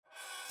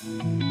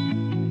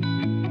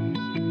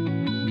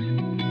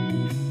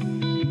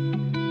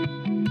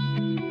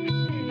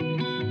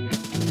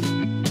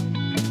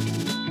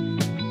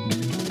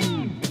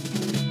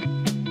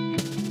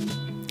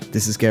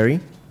This is Gary.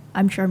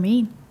 I'm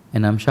Charmaine.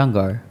 And I'm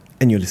Shanggar.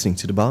 And you're listening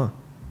to The Bar.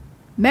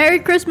 Merry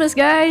Christmas,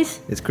 guys!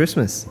 It's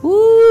Christmas.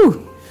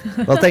 Woo!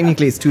 Well,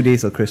 technically it's 2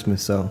 days of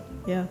Christmas, so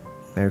Yeah.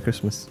 Merry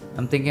Christmas.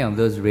 I'm thinking of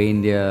those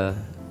reindeer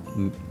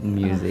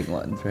music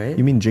ones, right?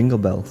 You mean Jingle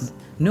Bells?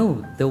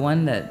 No, the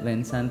one that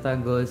when Santa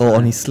goes... Oh,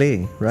 on his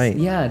sleigh, right.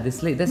 Yeah, the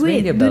sleigh. That's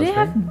Wait, reindeer do bells, they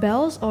right? have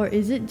bells or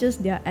is it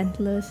just their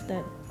antlers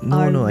that No,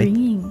 are no,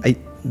 ringing?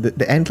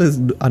 the antlers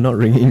are not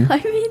ringing. I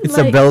mean, It's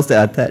like, the bells that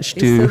are attached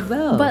It's to... the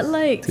bells. but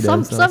like to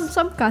some themselves.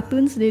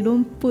 cartoons they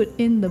don't put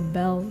in the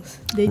bells.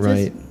 They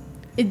Right. just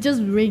it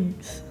just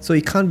rings. So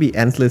it can't be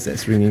antlers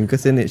that's ringing,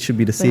 because then it should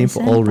be the But same it's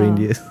for all Santa.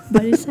 reindeers.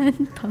 But it's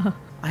Santa.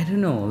 I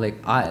don't know.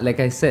 Like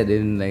I said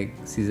in like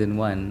season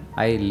 1,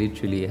 I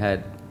literally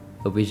had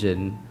a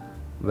vision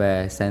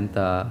where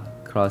Santa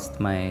crossed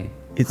my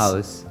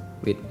house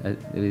with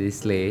his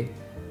sleigh,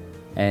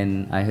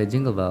 and I heard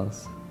jingle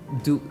bells.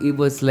 It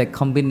was like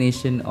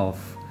combination of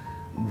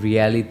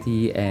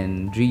reality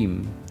and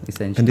dream,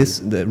 essentially.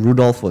 And the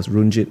Rudolph was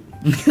Runjit.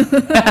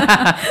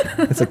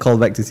 It's a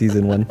callback to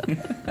season 1.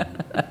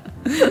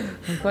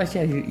 Oh gosh,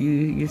 yeah,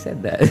 you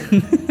said that.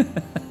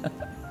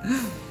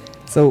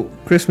 So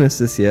Christmas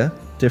this year,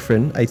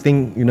 different. I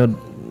think,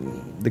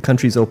 the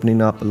country's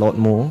opening up a lot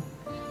more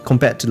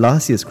compared to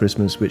last year's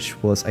Christmas,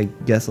 which was, I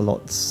guess, a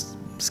lot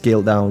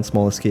scaled down,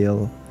 smaller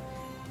scale,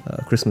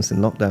 Christmas in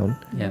lockdown.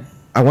 Yeah.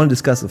 I want to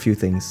discuss a few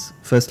things.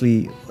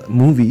 Firstly,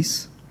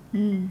 movies.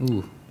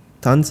 Ooh.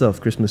 Tons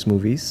of Christmas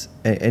movies.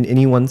 And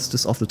any ones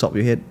just off the top of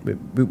your head,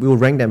 we will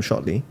rank them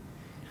shortly.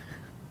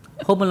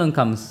 Home Alone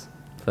comes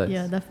first.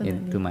 Yeah, definitely.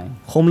 Into mind.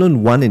 Home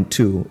Alone 1 and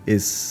 2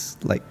 is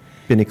like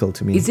pinnacle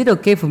to me. Is it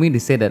okay for me to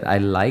say that I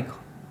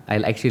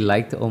actually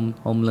liked Home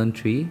Alone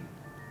 3?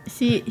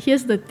 See,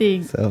 here's the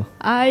thing. So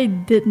I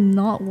did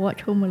not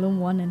watch Home Alone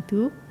 1 and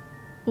 2.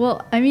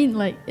 Well, I mean,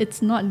 like,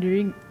 it's not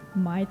during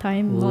my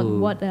time, not Ooh.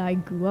 what I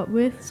grew up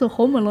with. So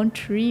Home Alone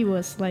 3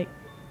 was like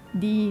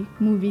the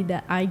movie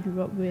that I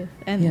grew up with.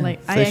 And Yeah.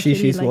 like, So I actually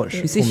she's liked watched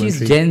You it. see, Home Alone she's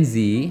 3. Gen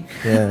Z.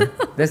 yeah.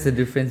 That's the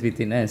difference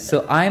between us.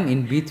 So I'm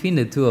in between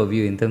the two of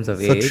you in terms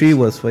of So age. 3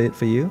 was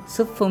for you?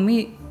 So for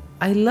me,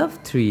 I love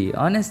 3.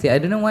 Honestly, I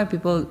don't know why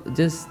people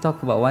just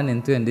talk about 1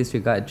 and 2 and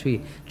disregard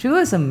 3. 3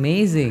 was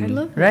amazing. I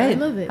love it. Right? I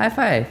love it. High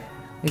five.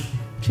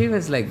 3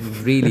 was like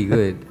really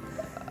good.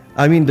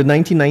 I mean, the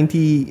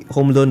 1990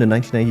 Home Alone and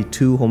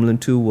 1992 Home Alone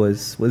 2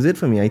 was it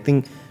for me. I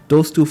think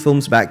those two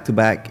films back to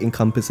back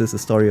encompasses the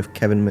story of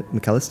Kevin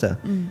McAllister.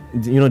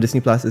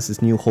 Disney Plus is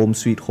this new Home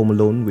Sweet Home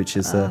Alone, which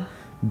is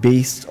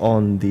based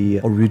on the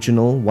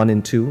original 1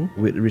 and 2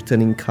 with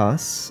returning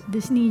casts.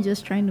 Disney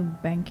just trying to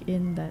bank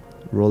in that.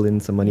 Roll in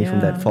some money from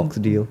that Yeah. Fox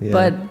deal. Yeah.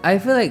 But I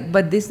feel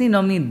like, Disney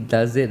normally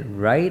does it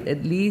right,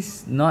 at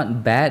least no,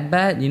 bad,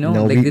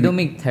 No, they don't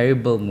make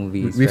terrible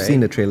movies. We've right? seen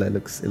the trailer. It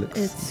looks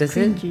It's Does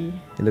it? cringy.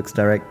 it looks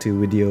direct to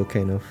video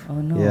kind of. Oh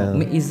no! Yeah. I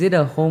mean, is it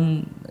a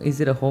home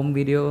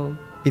video?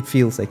 It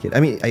feels like it. I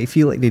mean, I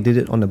feel like they did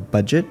it on a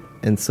budget,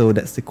 and so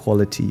that's the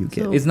quality you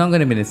get. So- It's not going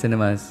to be in the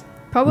cinemas,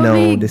 Probably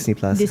No, Disney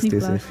Plus Disney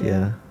exclusive. Plus,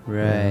 yeah.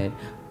 right?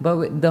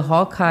 But the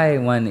Hawkeye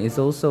one is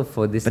also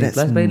for Disney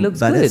Plus, but it looks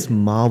but good. that's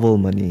Marvel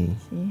money.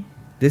 See?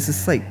 This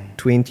is like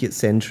 20th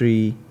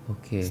century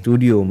Okay,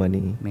 studio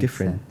money. makes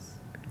Different. sense.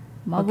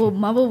 Marvel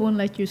won't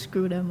let you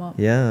screw them up.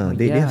 Yeah, Oh,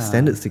 they have yeah.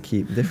 standards to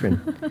keep. Different.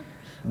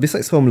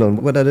 Besides Home Alone,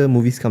 what other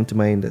movies come to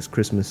mind that's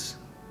Christmas?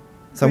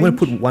 So I'm going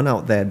to Grinch. put one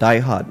out there, Die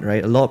Hard,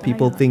 right? A lot of Die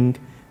people Hard. think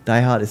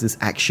Die Hard is this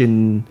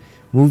action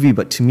movie,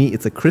 but to me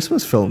it's a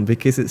Christmas film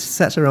because it's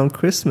set around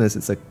Christmas.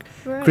 It's a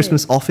Right.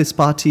 Christmas office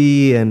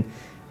party and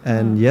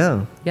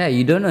yeah. Yeah,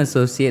 you don't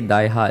associate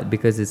Die Hard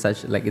because it's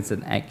it's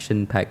an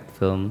action-packed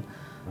film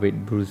with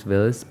Bruce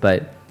Willis.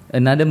 But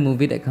another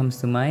movie that comes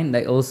to mind,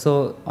 like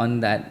also on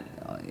that,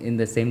 in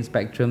the same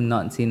spectrum,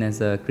 not seen as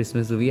a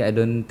Christmas movie. I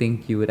don't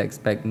think you would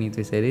expect me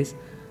to say this.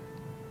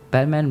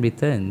 Batman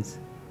Returns.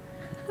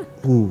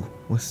 Ooh,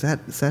 was that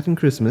in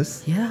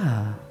Christmas?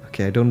 Yeah.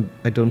 Okay, I don't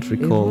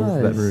recall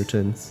was. Batman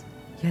Returns.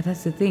 Yeah,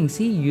 that's the thing.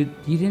 See, you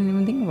didn't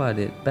even think about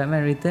it.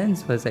 Batman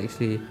Returns was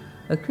actually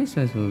a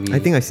Christmas movie. I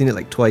think I've seen it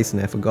like twice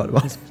and I forgot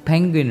about it. It's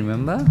Penguin,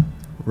 remember?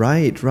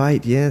 Right,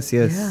 yes.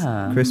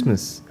 Yeah.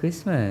 Christmas.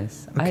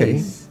 Christmas. Okay.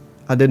 Ice.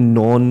 Other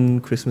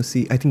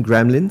non-Christmassy, I think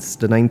Gremlins,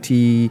 the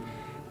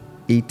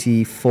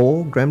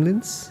 1984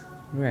 Gremlins,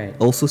 Right.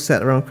 also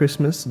set around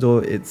Christmas, though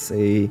it's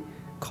a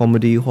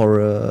comedy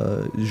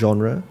horror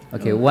genre.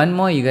 Okay, one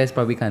more you guys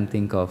probably can't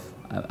think of.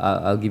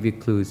 I'll give you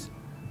clues.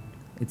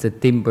 It's a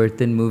Tim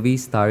Burton movie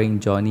starring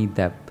Johnny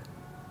Depp.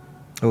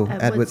 Oh,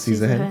 Edward Edward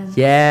Scissorhands.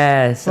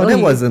 Yes. Oh, that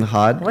you- wasn't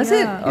hard. Was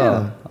Yeah. it?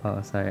 Yeah.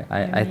 Oh, sorry.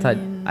 I I thought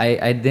mean-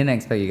 I didn't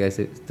expect you guys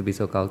to be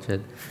so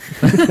cultured.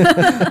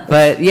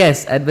 But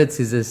yes, Edward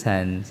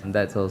Scissorhands.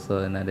 That's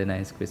also another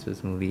nice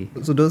Christmas movie.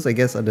 So those, I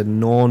guess, are the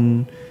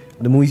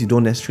movies you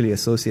don't necessarily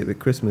associate with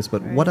Christmas.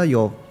 But what are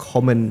your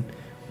common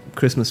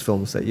Christmas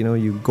films that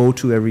you go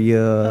to every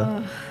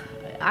year?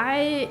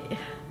 I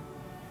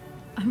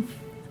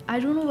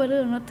don't know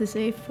whether or not to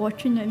say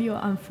fortunately or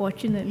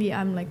unfortunately,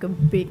 I'm like a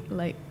big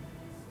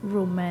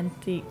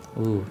romantic.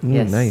 Ooh,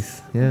 Yes.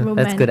 Nice. Yeah.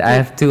 That's good. I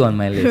have 2 on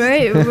my list.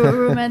 Right,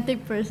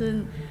 romantic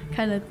person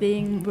kind of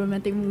thing,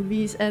 romantic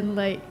movies, and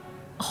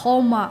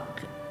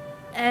Hallmark,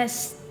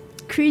 as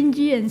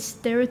cringy and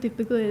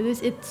stereotypical it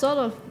is, it sort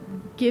of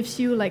gives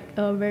you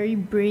a very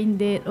brain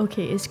dead,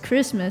 okay, it's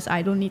Christmas,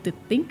 I don't need to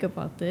think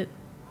about it,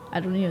 I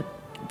don't need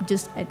to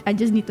I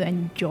just need to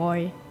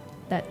enjoy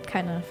that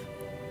kind of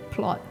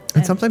plot.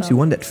 And sometimes stuff. you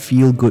want that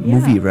feel-good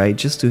movie, right?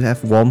 Just to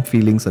have warm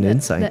feelings on the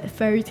inside. That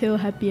fairy tale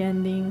happy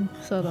ending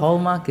sort of.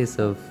 Hallmark is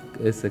a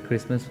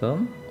Christmas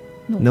film?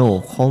 No,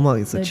 Hallmark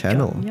is a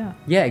channel.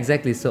 Yeah,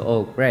 exactly.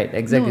 So, right,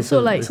 exactly. No,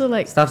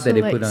 so stuff that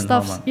they put on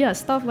Hallmark. Yeah,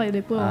 stuff like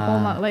they put on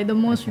Hallmark. Like the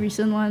most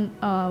recent one,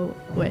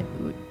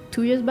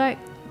 2 years back,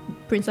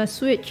 Princess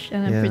Switch,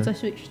 and then Princess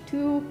Switch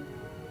 2.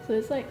 So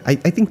it's I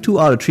think 2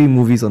 out of 3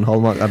 movies on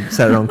Hallmark are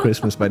set around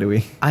Christmas, by the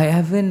way. I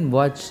haven't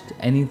watched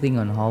anything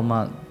on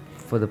Hallmark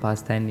for the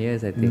past 10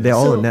 years, I think. They're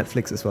all on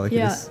Netflix as well.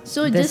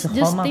 So there's just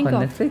Hallmark think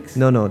on of Netflix?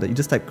 No, that you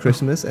just type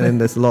Christmas and then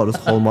there's a lot of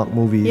Hallmark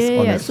movies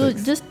on Netflix. So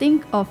just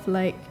think of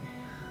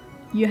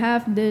you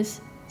have this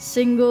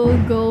single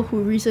girl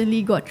who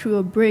recently got through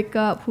a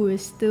breakup, who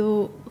is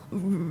still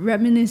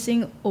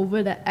reminiscing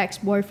over that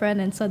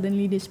ex-boyfriend, and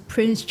suddenly this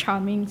Prince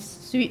Charming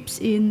sweeps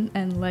in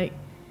and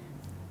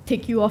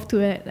take you off to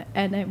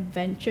an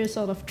adventure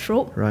sort of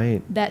trope.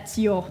 Right. That's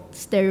your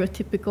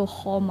stereotypical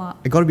Hallmark.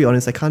 I gotta be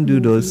honest, I can't do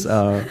those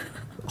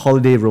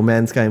holiday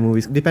romance kind of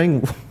movies.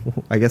 Depending,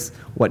 I guess,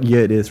 what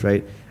year it is,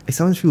 right? I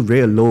sometimes feel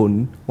very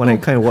alone when I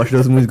kind of watch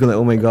those movies, going like,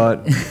 oh my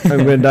god,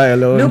 I'm going to die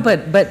alone. No,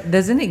 but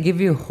doesn't it give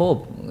you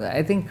hope?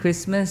 I think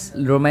Christmas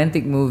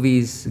romantic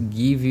movies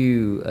give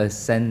you a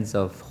sense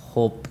of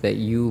hope that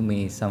you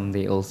may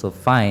someday also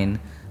find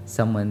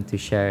someone to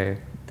share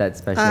that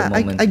special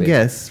moment I with.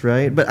 guess,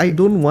 right? But I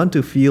don't want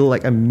to feel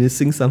like I'm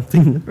missing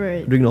something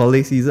during the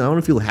holiday season. I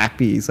want to feel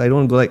happy. So I don't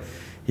want to go like,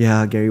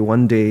 yeah, Gary,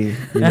 one day,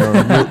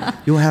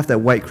 you'll have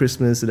that white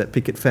Christmas, that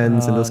picket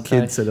fence, and those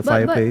kids at the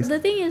fireplace. But the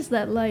thing is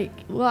that,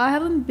 I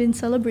haven't been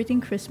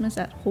celebrating Christmas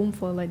at home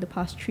for the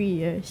past 3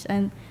 years.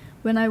 And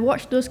when I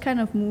watch those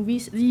kind of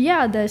movies,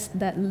 there's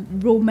that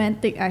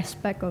romantic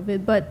aspect of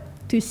it. But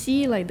to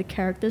see the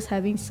characters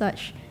having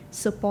such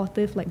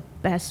supportive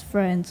best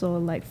friends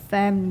or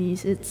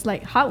families, it's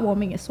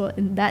heartwarming as well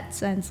in that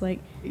sense.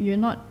 You're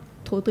not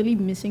totally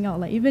missing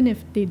out. Even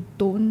if they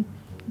don't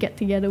get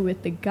together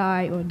with the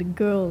guy or the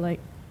girl,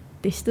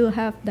 they still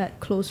have that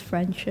close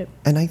friendship.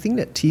 And I think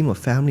that theme of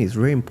family is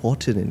very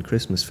important in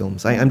Christmas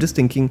films. I'm just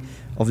thinking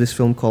of this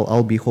film called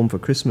I'll Be Home for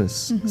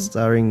Christmas,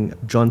 starring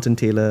Jonathan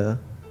Taylor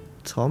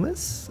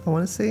Thomas, I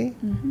want to say,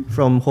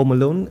 from Home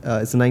Alone.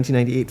 It's a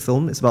 1998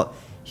 film. It's about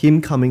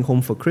him coming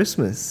home for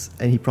Christmas,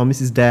 and he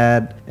promises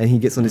dad, and he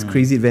gets on these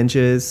crazy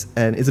adventures,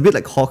 and it's a bit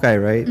like Hawkeye,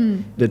 right?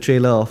 The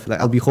trailer of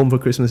I'll be home for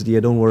Christmas,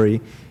 dear, don't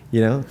worry.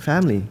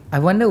 Family. I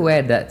wonder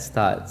where that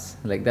starts.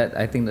 That,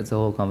 I think that's a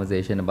whole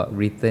conversation about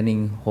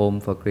returning home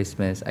for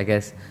Christmas. I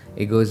guess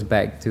it goes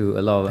back to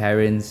a lot of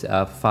parents,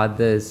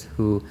 fathers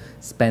who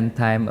spend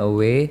time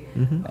away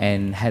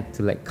and had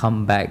to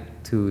come back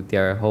to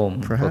their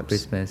home for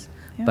Christmas.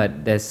 Yeah.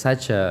 But there's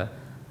such a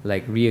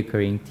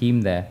reoccurring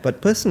theme there.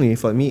 But personally,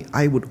 for me,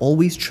 I would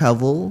always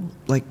travel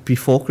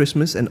before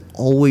Christmas, and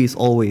always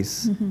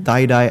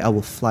die I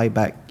will fly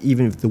back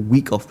even if the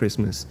week of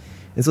Christmas.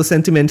 And so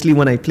sentimentally,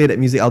 when I play that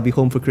music, I'll be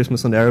home for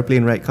Christmas on the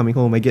aeroplane, right, coming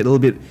home, I get a little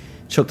bit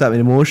choked up and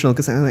emotional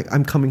because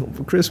I'm coming home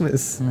for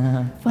Christmas.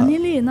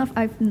 Funnily enough,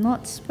 I've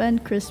not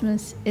spent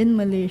Christmas in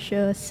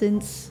Malaysia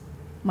since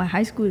my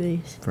high school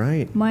days.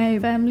 Right. My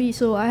family,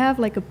 so I have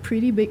a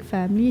pretty big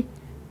family,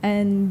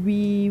 and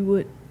we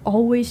would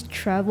always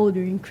travel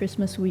during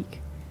Christmas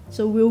week.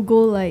 So we'll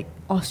go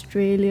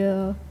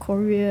Australia,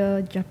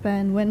 Korea,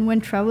 Japan, when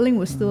traveling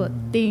was still a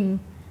thing.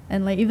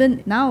 And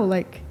even now,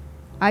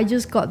 I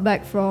just got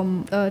back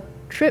from a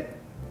trip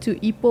to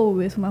Ipoh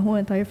with my whole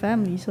entire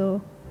family.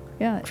 So,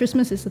 yeah,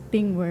 Christmas is a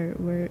thing where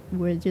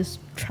we're just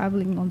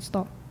traveling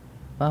non-stop.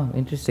 Wow,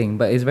 interesting.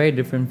 But it's very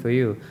different for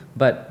you.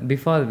 But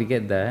before we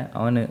get there, I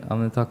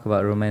wanna talk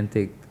about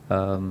romantic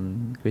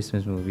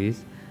Christmas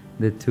movies.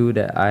 The 2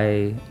 that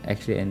I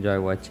actually enjoy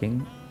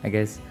watching, I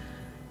guess,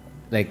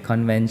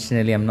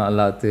 conventionally, I'm not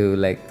allowed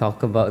to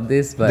talk about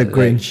this, but The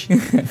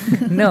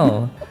Grinch.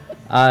 No.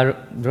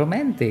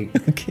 Romantic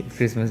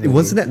Christmas movies.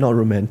 Wasn't that not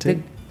romantic?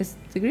 Is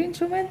The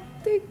Grinch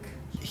romantic?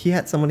 He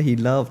had someone he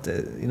loved,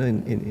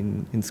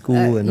 in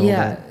school and all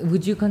that. Yeah,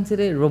 would you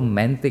consider it a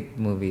romantic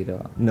movie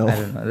though? No. I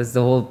don't know. That's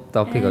the whole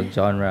topic of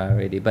genre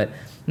already. But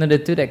no, the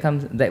 2 that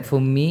comes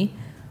for me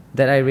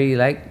that I really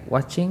like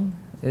watching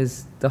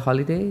is The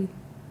Holiday.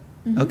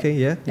 Okay,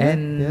 yeah,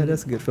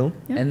 that's a good film.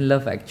 And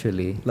Love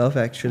Actually. Love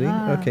Actually,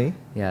 okay.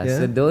 Yeah,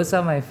 so those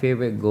are my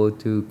favorite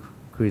go-to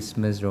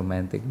Christmas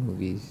romantic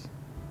movies.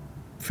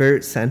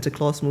 Favorite Santa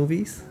Claus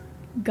movies?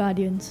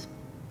 Guardians.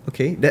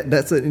 Okay,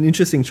 that's an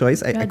interesting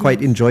choice. I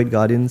quite enjoyed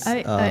Guardians,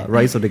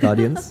 Rise of the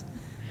Guardians.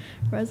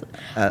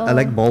 I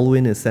like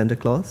Baldwin as Santa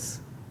Claus.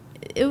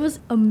 It was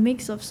a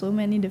mix of so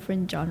many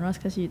different genres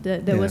because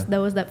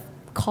there was that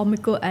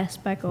comical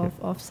aspect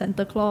of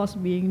Santa Claus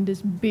being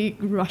this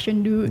big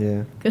Russian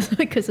dude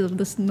because of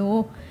the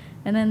snow,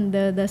 and then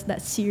there's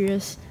that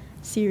serious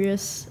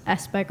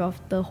aspect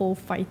of the whole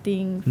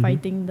fighting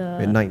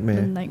the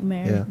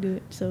nightmare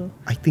dude. So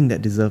I think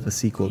that deserves a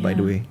sequel, by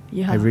the way.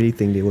 I really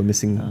think they were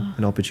missing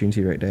an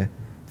opportunity right there.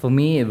 For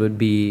me, it would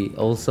be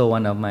also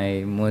one of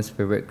my most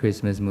favorite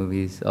Christmas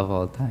movies of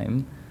all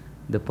time,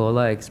 The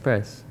Polar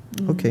Express.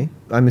 Okay.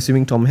 I'm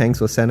assuming Tom Hanks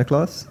was Santa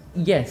Claus?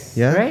 Yes.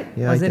 Yeah? Right?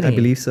 Yeah, I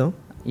believe so.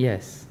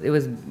 Yes. It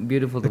was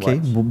beautiful to watch.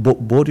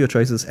 Both your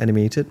choices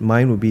animated.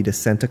 Mine would be The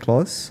Santa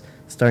Claus,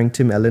 starring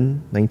Tim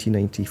Allen,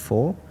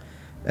 1994,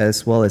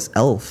 as well as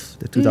Elf,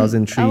 the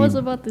 2003. I was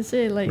about to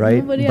say, like, right?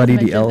 nobody Buddy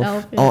has the Elf.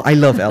 Elf yet. Oh, I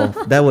love Elf.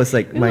 That was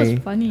like It was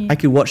funny. I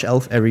could watch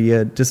Elf every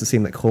year, just the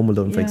same like Home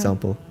Alone, for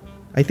example.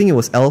 I think it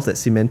was Elf that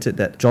cemented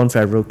that Jon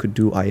Favreau could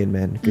do Iron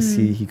Man, because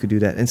he could do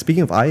that. And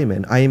speaking of Iron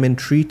Man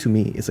 3 to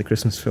me is a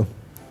Christmas film.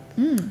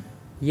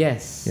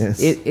 Yes.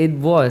 It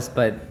was,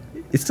 but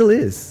it still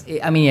is.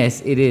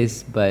 Yes, it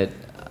is, but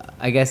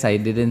I guess I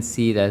didn't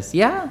see it as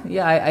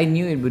I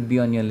knew it would be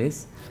on your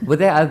list. Were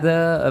there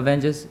other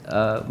Avengers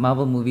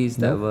Marvel movies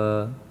that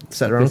were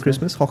set around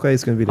Christmas? Hawkeye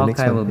is going to be the next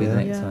one. Hawkeye will be the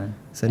next one.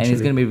 And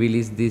it's going to be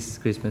released this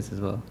Christmas as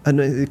well.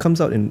 No, it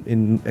comes out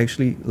in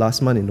actually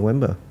last month in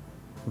November.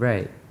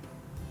 Right.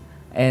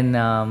 And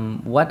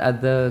what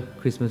other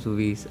Christmas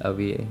movies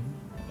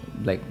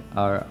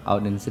are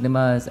out in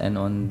cinemas and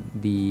on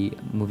the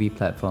movie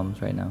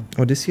platforms right now?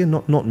 Oh, this year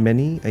not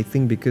many. I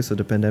think because of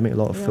the pandemic, a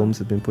lot of films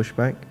have been pushed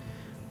back.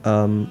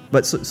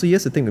 But so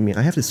here's the thing with me.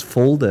 I have this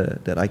folder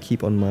that I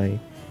keep on my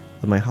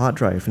hard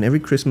drive, and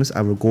every Christmas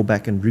I will go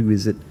back and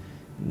revisit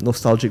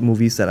nostalgic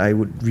movies that I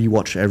would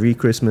rewatch every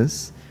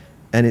Christmas,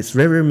 and it's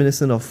very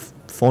reminiscent of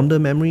fonder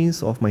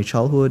memories of my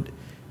childhood,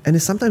 and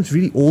it's sometimes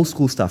really old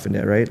school stuff in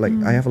there, right? Like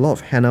I have a lot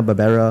of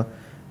Hanna-Barbera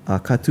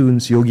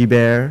cartoons, Yogi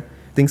Bear,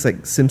 things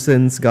like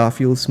Simpsons,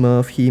 Garfield,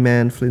 Smurf,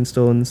 He-Man,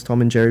 Flintstones,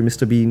 Tom and Jerry,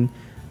 Mr. Bean.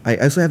 I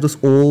also have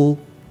those old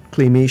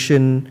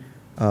claymation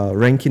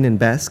Rankin and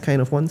Bass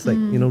kind of ones, like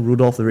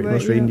Rudolph the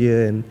Red-Nosed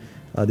Reindeer and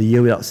The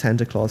Year Without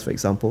Santa Claus, for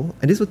example.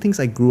 And these were things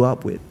I grew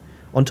up with.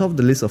 On top of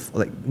the list of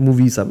like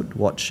movies I would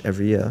watch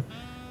every year,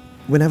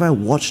 whenever I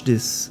watch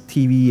this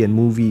TV and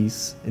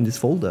movies in this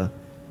folder,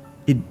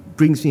 it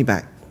brings me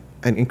back.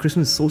 And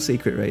Christmas is so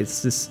sacred, right?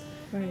 It's just,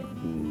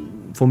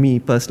 for me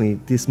personally,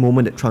 this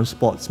moment that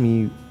transports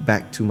me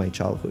back to my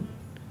childhood.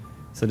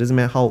 So it doesn't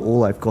matter how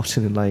old I've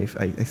gotten in life,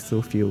 I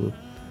still feel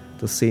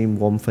those same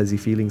warm, fuzzy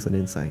feelings on the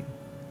inside.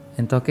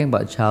 And talking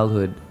about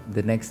childhood,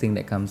 the next thing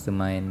that comes to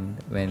mind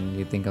when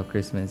you think of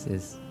Christmas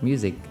is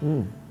music,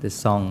 the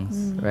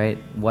songs, right?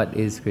 What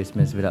is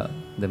Christmas without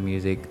the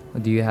music?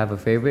 Do you have a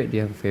favorite? Do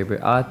you have a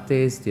favorite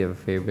artist? Do you have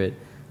a favorite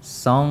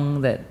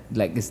song that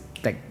is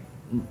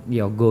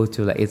go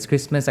to? Like, it's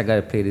Christmas, I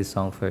gotta play this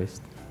song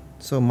first.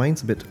 So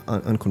mine's a bit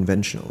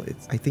unconventional.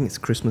 I think it's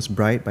Christmas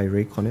Bride by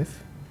Ray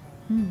Conniff.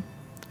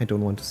 I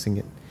don't want to sing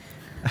it.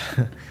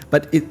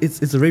 But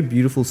it's a very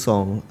beautiful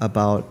song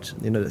about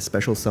the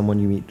special someone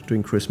you meet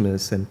during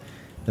Christmas and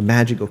the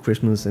magic of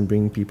Christmas and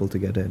bringing people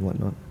together and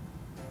whatnot.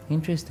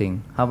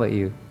 Interesting. How about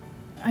you?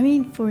 I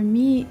mean, for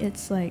me,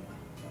 it's like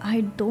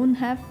I don't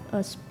have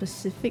a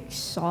specific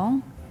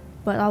song,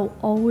 but I'll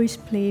always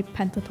play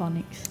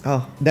Pentatonics.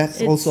 Oh,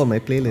 that's also on my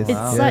playlist.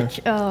 It's such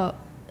a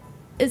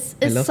it's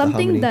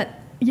something that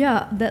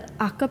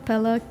a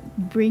cappella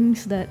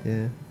brings that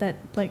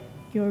like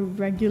your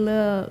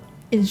regular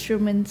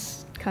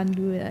instruments can't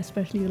do it,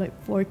 especially like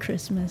for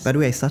Christmas. By the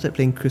way, I started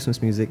playing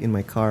Christmas music in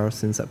my car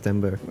since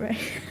September. Right.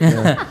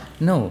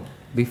 No,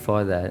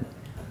 before that.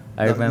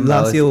 I remember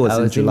last year was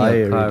in July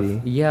in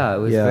already. Yeah, it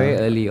was very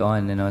early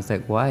on, and I was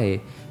like,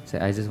 why? So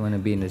I just want to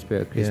be in the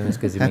spirit of Christmas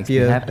because it makes me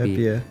happy.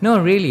 Happier. No,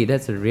 really,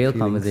 that's a real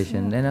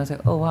conversation. Then I was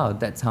like, oh wow,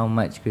 that's how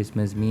much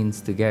Christmas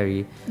means to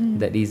Gary.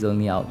 That his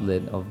only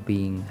outlet of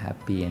being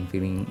happy and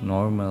feeling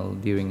normal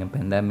during a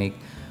pandemic,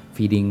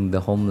 feeding the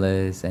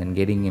homeless and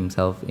getting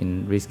himself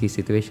in risky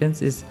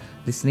situations, is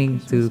listening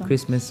to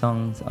Christmas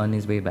songs on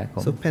his way back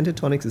home. So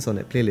Pentatonics is on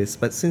that playlist.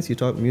 But since you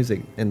talk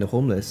music and the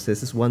homeless,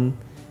 there's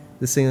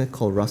this singer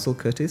called Russell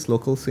Curtis,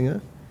 local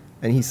singer,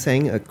 and he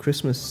sang a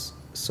Christmas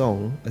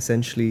song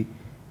essentially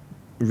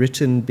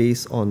written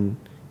based on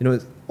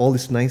all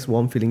these nice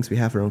warm feelings we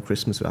have around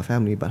Christmas with our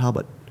family, but how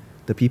about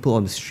the people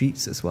on the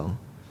streets as well?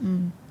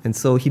 And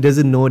so he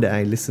doesn't know that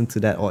I listen to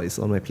that or it's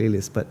on my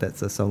playlist, but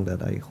that's a song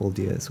that I hold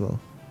dear as well.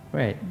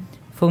 Right.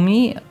 For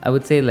me, I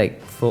would say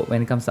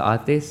when it comes to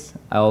artists,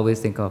 I always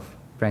think of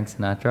Frank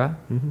Sinatra.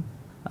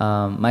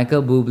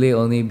 Michael Bublé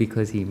only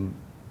because he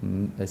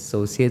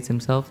associates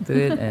himself to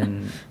it,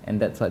 and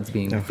that's what's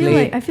being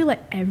played. I feel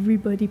like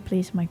everybody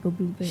plays Michael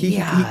Bublé.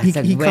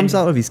 He comes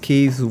out of his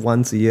caves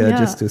once a year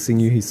just to sing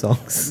you his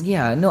songs.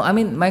 Yeah, no, I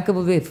mean Michael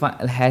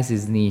Bublé has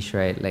his niche,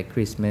 right? Like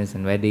Christmas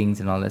and weddings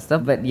and all that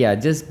stuff. But yeah,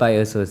 just by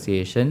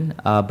association.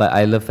 But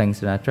I love Frank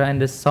Sinatra, and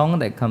the song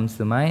that comes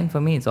to mind for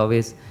me, it's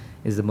always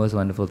is the most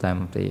wonderful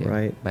time of the year.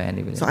 Right. By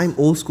Andy Williams. So I'm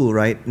old school,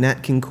 right?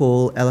 Nat King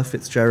Cole, Ella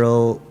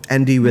Fitzgerald,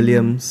 Andy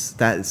Williams.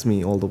 That's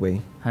me all the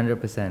way.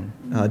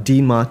 100%.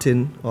 Dean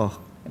Martin. Oh,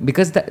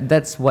 Because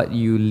that's what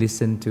you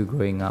listen to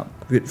growing up.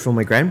 from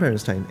my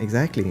grandparents' time,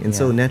 exactly. And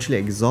so Yeah. naturally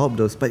I absorb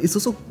those. But it's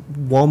also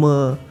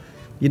warmer.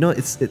 You know,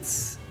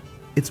 it's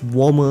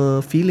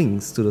warmer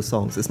feelings to the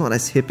songs. It's not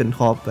as hip and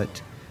hop,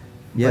 but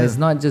yeah, But it's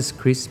not just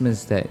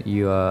Christmas that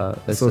you are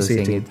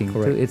associating to.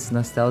 correct. It's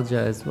nostalgia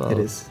as well. It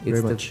is, It's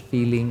very the much.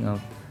 feeling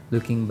of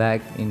looking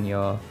back in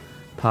your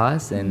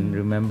past and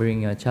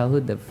remembering your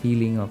childhood, the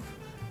feeling of,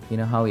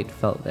 how it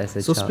felt as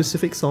a So child.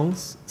 specific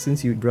songs,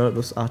 since you brought up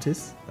those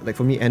artists, like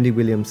for me, Andy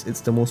Williams,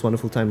 It's the Most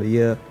Wonderful Time of the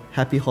Year.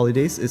 Happy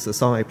Holidays is a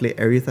song I play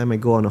every time I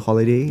go on a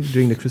holiday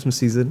during the Christmas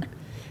season.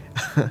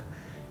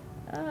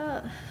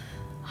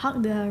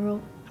 Hark the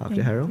Herald. Hark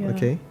the Herald,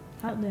 okay.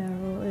 Hark the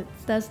Herald.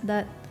 There's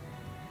that,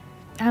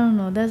 I don't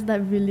know, there's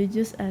that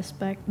religious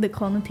aspect, the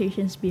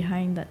connotations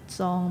behind that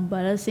song,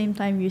 but at the same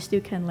time you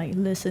still can like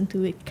listen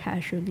to it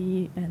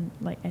casually and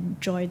like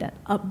enjoy that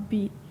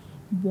upbeat,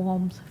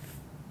 warm,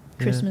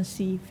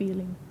 Christmassy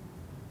feeling.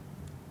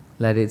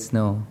 Let It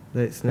Snow.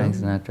 That's Frank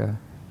nice. Sinatra.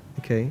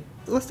 Okay.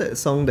 What's that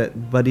song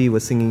that Buddy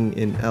was singing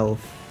in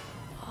Elf?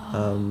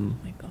 Oh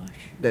my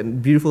gosh.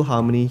 That beautiful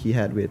harmony he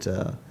had with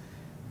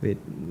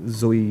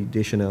Zoe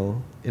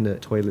Deschanel in the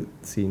toilet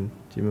scene.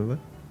 Do you remember?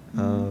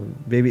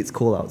 Baby, It's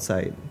Cold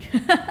Outside.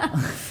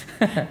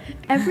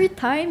 Every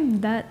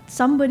time that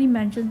somebody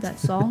mentions that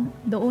song,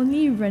 the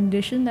only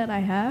rendition that I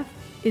have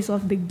is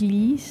of the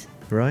Glee's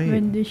Right.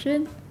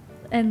 rendition.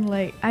 And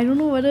like, I don't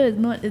know whether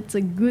it's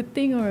a good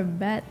thing or a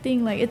bad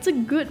thing. Like, it's a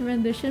good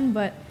rendition,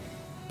 but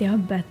there are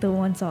better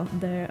ones out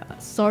there.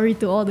 Sorry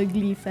to all the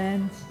Glee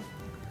fans.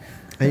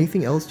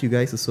 Anything else you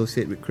guys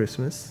associate with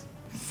Christmas?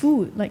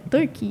 Food, like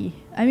turkey.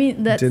 I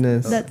mean, that's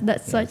Dinners.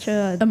 that's such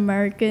a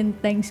American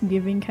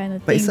Thanksgiving kind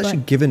of But thing. it's such a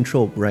given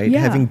trope, right? Yeah.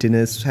 Having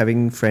dinners,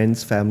 having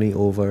friends, family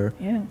over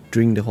yeah.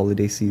 during the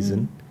holiday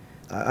season.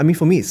 I mean,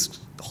 for me, it's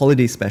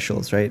holiday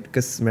specials, right?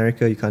 Because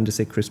America, you can't just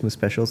say Christmas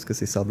specials because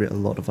they celebrate a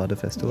lot of other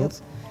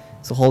festivals.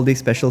 So holiday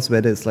specials,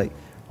 whether it's like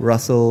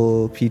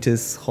Russell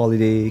Peters'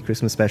 holiday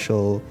Christmas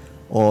special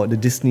or the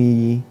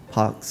Disney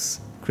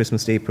parks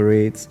Christmas Day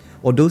parades,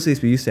 or those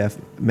days we used to have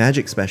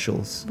magic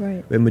specials,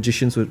 Right. where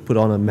magicians would put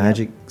on a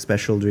magic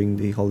special during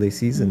the holiday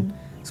season.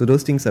 So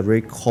those things are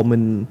very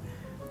common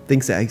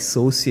things that I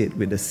associate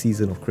with the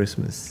season of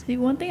Christmas. See,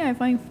 one thing I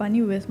find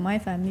funny with my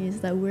family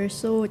is that we're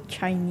so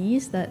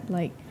Chinese that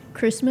like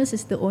Christmas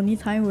is the only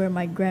time where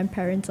my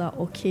grandparents are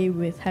okay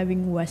with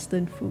having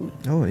Western food.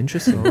 Oh,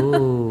 interesting.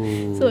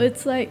 Oh. So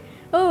it's like,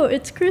 oh,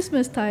 it's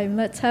Christmas time.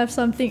 Let's have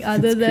something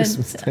other It's than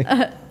Christmas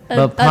time.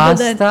 But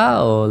other than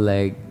pasta or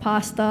like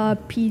pasta,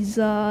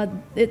 pizza.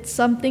 It's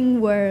something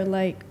where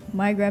like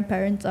my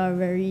grandparents are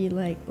very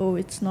like, oh,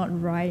 it's not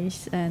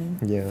rice and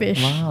Yeah.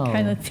 fish Wow.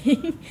 kind of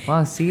thing.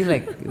 wow, see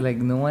like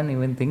no one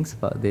even thinks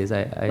about this.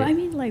 But I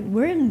mean, like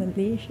we're in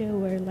Malaysia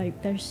where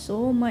like there's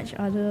so much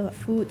other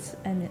foods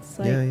and it's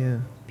like Yeah.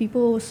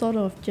 people sort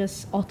of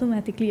just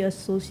automatically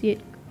associate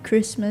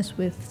Christmas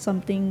with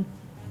something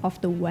of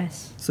the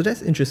West. So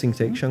that's interesting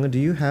take. Shanggar, do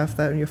you have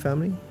that in your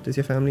family? Does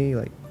your family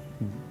like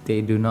they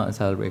do not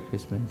celebrate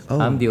Christmas. Oh.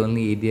 I'm the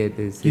only idiot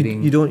who's you,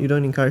 sitting. you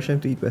don't encourage them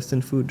to eat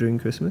Western food during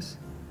Christmas?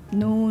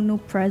 No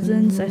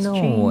presents No,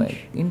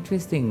 exchange.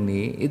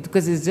 interestingly,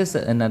 because it's just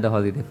another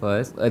holiday for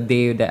us. A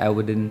day that I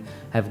wouldn't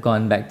have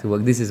gone back to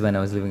work. This is when I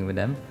was living with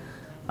them.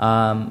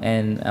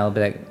 And I'll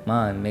be like,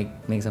 Ma, make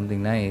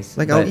something nice.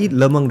 Like I'll But eat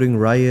lemang during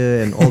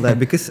Raya and all that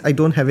because I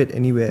don't have it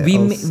anywhere else.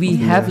 we of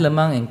the have year.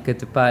 lemang and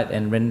ketupat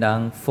and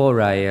rendang for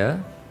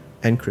Raya.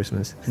 And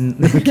Christmas.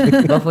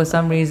 But for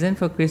some reason,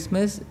 for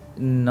Christmas,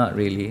 not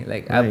really.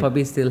 Like I'll Right.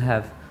 probably still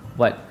have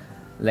what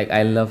like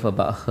I love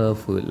about her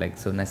food, like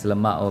so nasi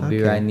lemak or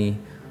Okay. biryani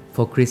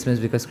for Christmas,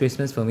 because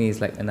Christmas for me is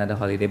like another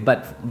holiday.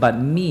 But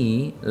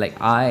me, like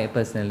I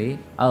personally,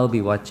 I'll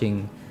be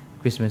watching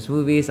Christmas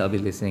movies, I'll be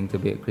listening to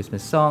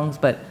Christmas songs,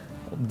 but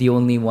the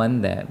only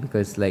one there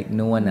because like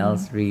no one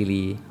else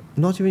really.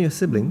 Not even your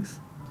siblings?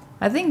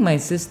 I think my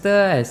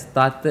sister has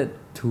started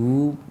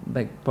to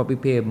like probably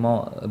pay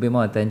a bit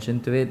more attention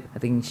to it. I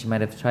think she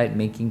might have tried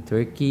making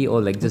turkey or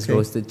like just Okay.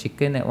 roasted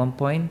chicken at one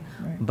point,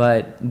 Right.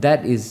 but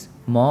that is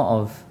more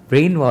of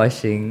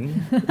brainwashing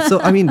So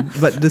I mean,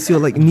 but does your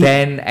like niece?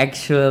 than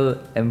actual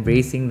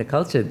embracing the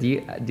culture. Do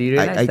you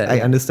realize that?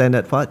 I understand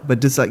that part, but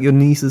does like your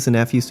nieces and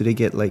nephews, do they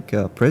get like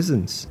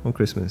presents on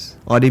Christmas?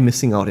 Or are they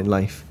missing out in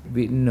life?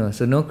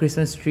 So no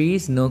Christmas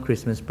trees, no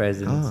Christmas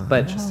presents. Ah,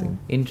 But interesting.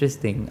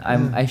 interesting.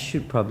 I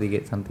should probably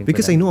get something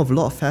Because for I them. know of a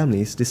lot of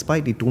families,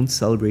 despite they don't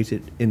celebrate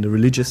it in the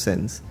religious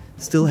sense,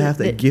 still have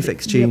that gift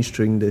exchange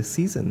during the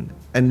season.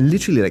 And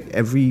literally like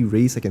every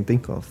race I can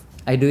think of.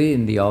 I do it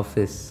in the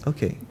office.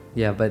 Okay.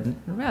 Yeah, but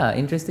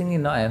interestingly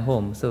not at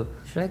home. So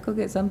should I go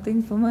get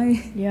something for my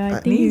Yeah, I I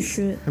think you niece?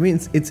 should. I mean,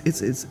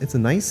 it's a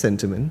nice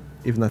sentiment,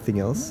 if nothing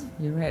else.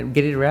 You're right.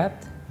 Get it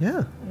wrapped.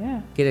 Yeah,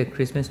 Yeah. Get a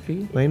Christmas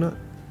tree. why not?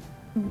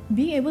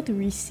 Being able to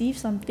receive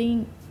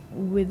something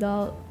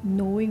without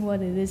knowing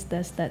what it is,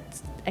 there's that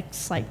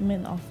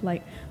excitement of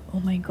like, oh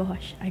my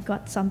gosh, I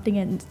got something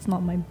and it's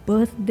not my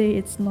birthday,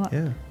 it's not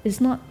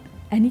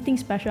anything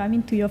special. I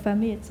mean, to your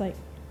family, it's like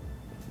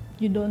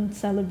you don't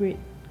celebrate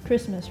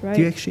Christmas, right?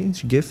 Do you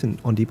exchange gifts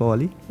on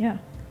Deepavali? Yeah.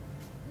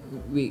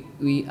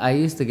 I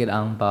used to get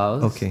ang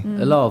paos. Okay.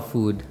 A lot of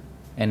food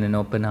and an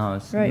open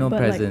house. Right, No but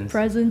presents. like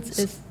presents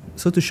is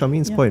So to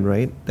Shameen's point,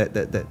 right?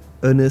 That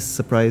earnest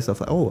surprise of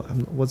like, oh, I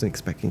wasn't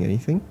expecting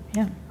anything.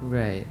 yeah.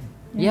 Right.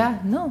 Yeah. Yeah,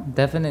 no,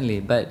 definitely.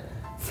 But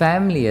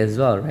family as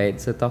well, right?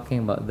 So talking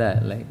about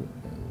that, like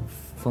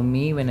for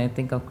me, when I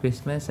think of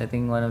Christmas, I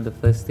think one of the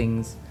first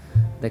things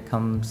that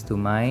comes to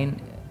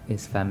mind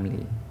is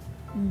family.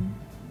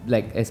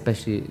 Like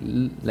especially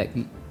like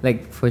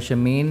for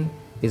Shameen,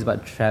 it's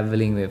about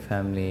traveling with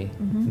family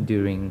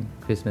during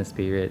Christmas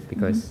period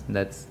because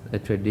that's a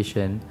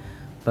tradition.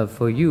 But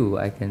for you,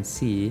 I can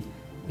see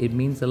it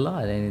means a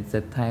lot, and it's a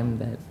time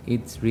that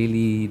it's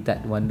really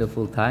that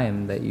wonderful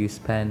time that you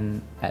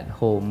spend at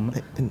home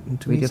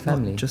And to with me, your it's not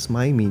family. just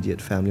my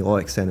immediate family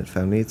or extended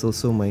family. It's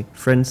also my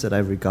friends that I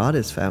regard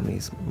as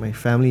families. My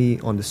family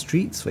on the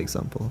streets, for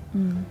example.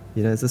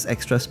 You know, it's just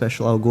extra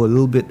special. I'll go a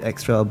little bit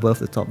extra above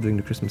the top during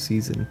the Christmas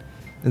season.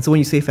 And so when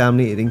you say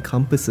family, it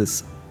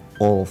encompasses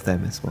all of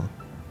them as well.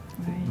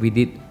 Right. We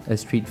did a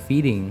street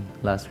feeding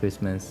last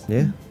Christmas.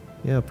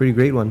 Yeah, pretty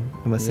great one,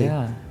 I must say.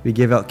 Yeah. We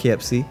gave out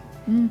KFC.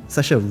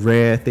 Such a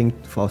rare thing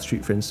for our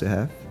street friends to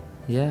have.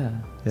 Yeah.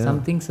 Yeah.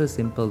 Something so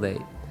simple that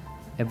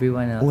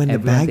everyone else. Oh, and the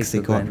everyone bags takes they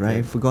for got, right? I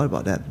granted. forgot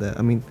about that.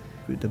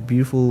 With the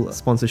beautiful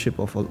sponsorship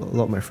of a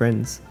lot of my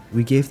friends,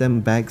 we gave them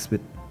bags with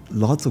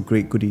lots of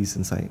great goodies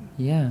inside.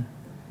 Yeah.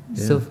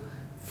 Yeah. So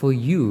for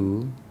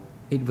you,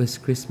 it was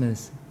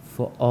Christmas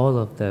for all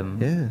of them.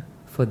 Yeah,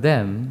 For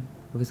them,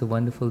 it was a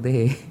wonderful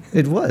day.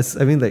 it was.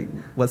 I mean, like,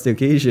 what's the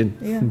occasion?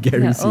 Yeah.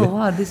 Gary's Oh here.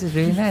 wow, this is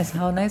really nice.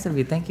 How nice of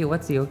you. Thank you.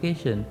 What's the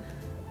occasion?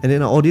 And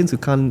then our audience who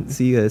can't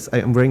see us,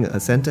 I'm wearing a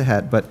Santa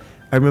hat, but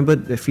I remember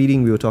the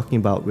feeding we were talking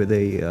about with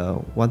a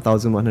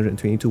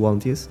 1,122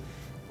 volunteers.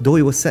 Though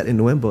it was set in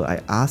November,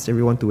 I asked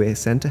everyone to wear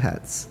Santa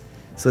hats.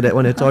 So that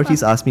when the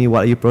authorities ask me, what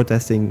are you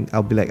protesting?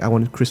 I'll be like, I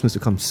want Christmas to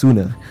come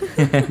sooner,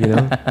 you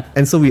know?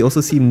 And so we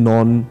also seem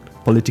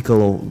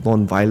non-political or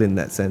non-violent in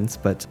that sense,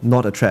 but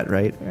not a threat,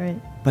 right? Right.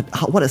 But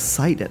what a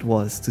sight that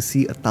was to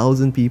see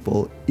 1,000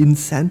 people in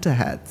Santa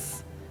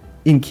hats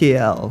in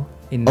KL.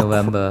 In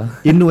November.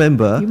 In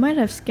November. You might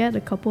have scared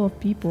a couple of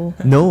people.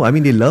 No, I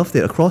mean they loved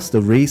it across the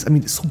race. I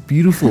mean it's so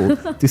beautiful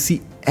to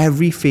see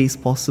every face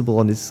possible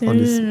on this No,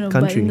 but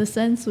country. in the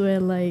sense where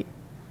like,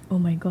 oh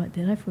my god,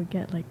 did I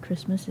forget like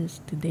Christmas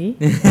is today?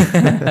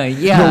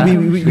 Yeah. No,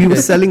 we were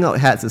selling out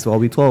hats as well.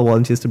 We told our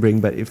volunteers to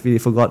bring, but if we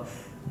forgot,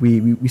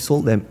 we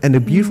sold them. And the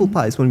beautiful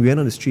part is when we went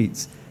on the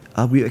streets,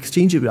 we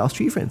exchanged it with our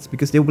street friends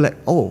because they were like,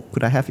 oh,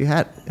 could I have your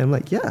hat? And I'm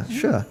like, yeah,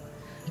 sure,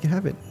 you can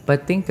have it.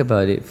 But think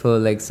about it, for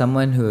like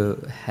someone who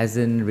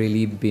hasn't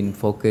really been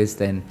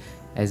focused and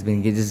has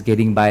been just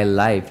getting by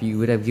life, you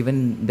would have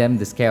given them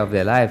the scare of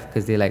their life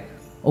because they're like,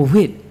 oh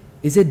wait,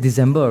 is it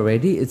December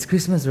already? It's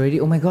Christmas already?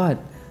 Oh my god,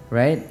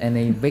 right? And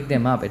then you wake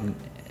them up and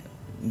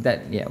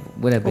that, yeah,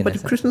 would have been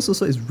But Christmas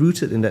also is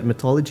rooted in that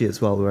mythology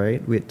as well,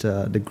 right? With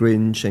the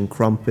Grinch and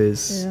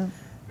Krampus. Yeah.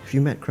 Have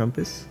you met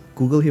Krampus?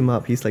 Google him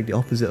up. He's like the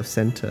opposite of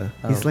Santa.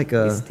 He's like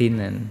He's thin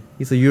and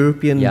he's a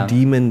European young.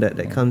 demon that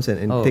comes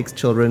and Oh. takes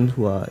children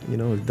who are,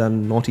 who've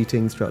done naughty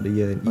things throughout the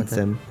year and eats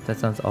them. That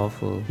sounds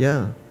awful.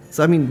 Yeah.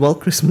 So I mean, while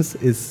Christmas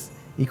is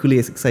equally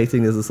as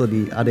exciting, there's also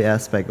the other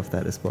aspect of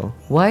that as well.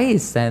 Why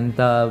is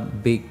Santa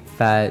big,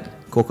 fat,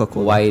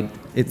 Coca-Cola. white?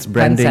 It's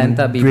branding, Can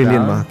Santa be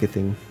brilliant brown?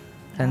 marketing.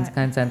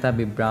 Can Santa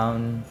be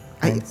brown?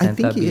 I Can Santa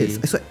think he be is.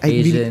 So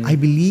Asian? I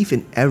believe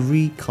in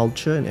every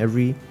culture and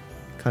every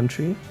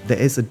country, there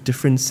is a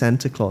different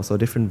Santa Claus or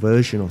different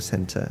version of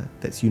Santa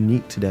that's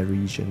unique to their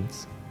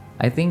regions.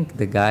 I think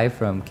the guy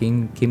from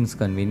Kim's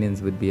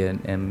Convenience would be an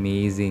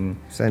amazing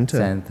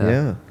Santa.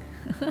 Yeah.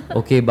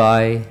 Okay,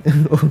 bye.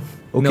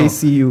 Okay, No.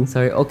 see you.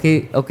 Sorry,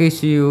 okay,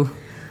 see you.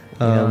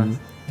 You know, Um,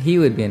 he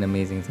would be an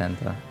amazing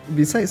Santa.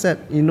 Besides that,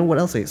 you know what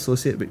else I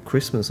associate with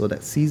Christmas or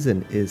that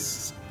season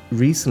is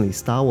recently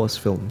Star Wars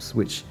films,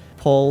 which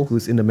Paul,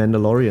 who's in The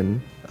Mandalorian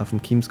from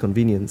Kim's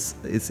Convenience,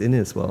 is in it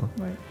as well.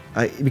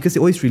 Right. Because they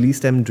always release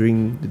them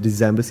during the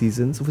December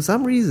season. So for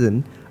some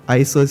reason, I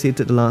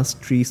associated the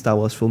last 3 Star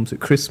Wars films with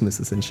Christmas,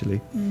 essentially.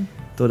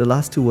 Though the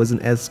last 2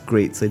 wasn't as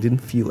great, so it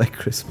didn't feel like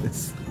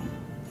Christmas.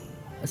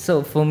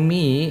 So for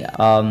me,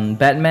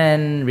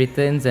 Batman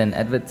Returns and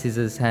Edward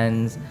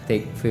Scissorhands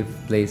take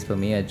 5th place for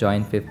me, a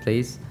joint 5th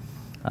place.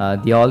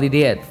 The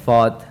Holiday at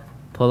 4th,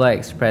 Polar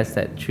Express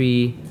at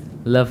 3,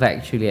 Love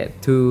Actually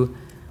at 2,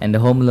 and the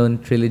Home Alone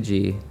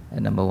trilogy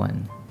at number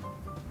 1.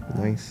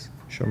 Nice.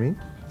 Charmaine?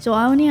 So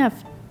I only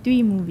have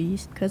 3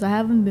 movies because I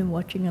haven't been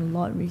watching a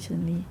lot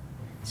recently.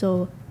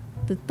 So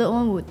the third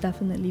one would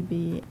definitely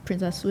be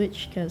Princess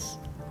Switch because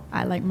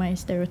I like my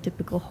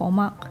stereotypical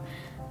Hallmark.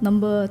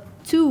 Number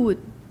 2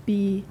 would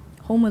be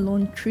Home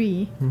Alone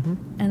 3.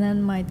 And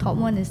then my top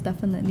one is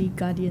definitely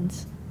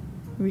Guardians.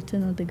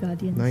 Return of the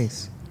Guardians.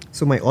 Nice.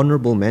 So my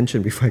honorable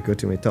mention before I go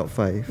to my top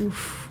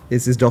 5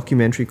 is this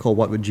documentary called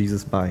What Would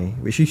Jesus Buy?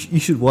 Which you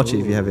should watch it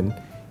if you haven't.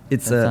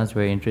 It's That sounds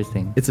very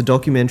interesting. It's a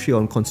documentary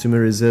on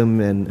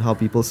consumerism and how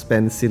people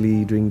spend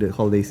silly during the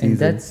holiday season. And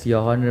that's your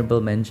honorable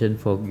mention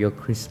for your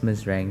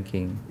Christmas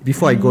ranking.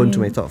 Before I go into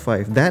my top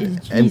 5, that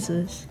It's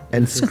Jesus.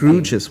 and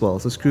Scrooge as well.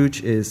 So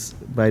Scrooge is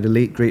by the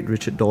late great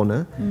Richard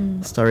Donner,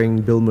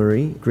 starring Bill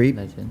Murray. Great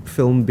Legend.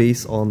 film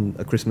based on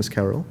A Christmas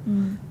Carol.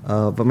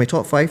 But my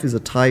top 5 is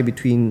a tie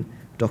between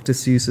Dr.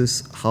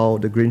 Seuss's How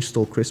the Grinch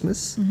Stole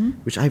Christmas,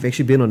 which I've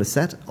actually been on a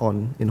set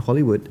on in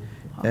Hollywood,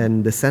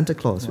 and The Santa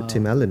Claus with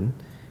Tim Allen.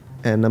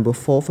 And number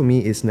 4 for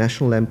me is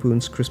National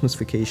Lampoon's Christmas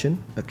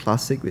Vacation, a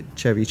classic with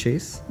Chevy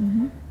Chase.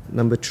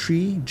 Number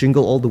 3,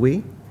 Jingle All the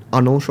Way.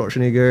 Arnold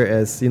Schwarzenegger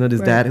as,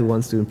 this dad who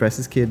wants to impress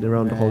his kid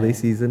around the holiday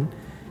season.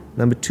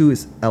 Number 2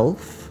 is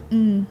Elf.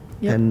 Yep.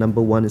 And number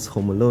 1 is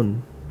Home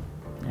Alone,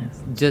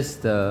 Yes.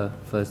 Just the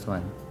first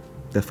one.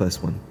 the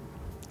first one,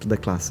 the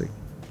classic.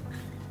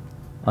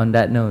 On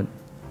that note,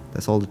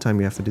 That's all the time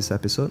we have for this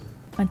episode.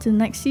 Until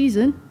next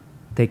season.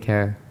 take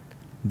care.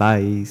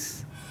 Bye.